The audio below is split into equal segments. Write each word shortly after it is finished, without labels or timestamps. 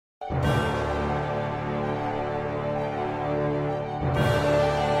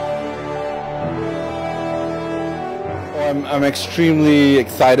I'm extremely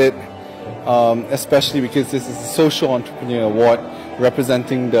excited, especially because this is a social entrepreneur award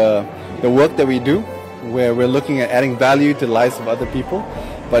representing the work that we do, where we're looking at adding value to the lives of other people,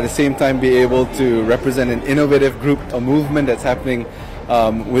 but at the same time be able to represent an innovative group, a movement that's happening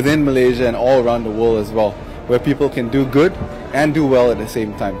within Malaysia and all around the world as well, where people can do good and do well at the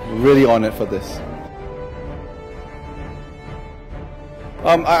same time. Really honored for this.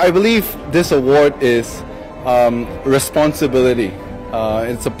 I believe this award is responsibility.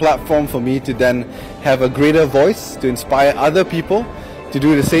 It's a platform for me to then have a greater voice, to inspire other people to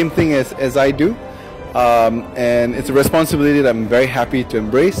do the same thing as I do. And it's a responsibility that I'm very happy to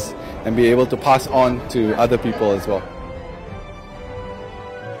embrace and be able to pass on to other people as well.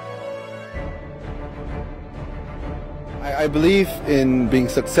 I believe in being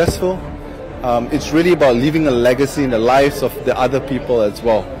successful. It's really about leaving a legacy in the lives of the other people as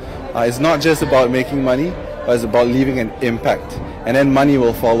well. It's not just about making money, but it's about leaving an impact, and then money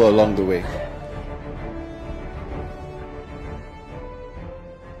will follow along the way.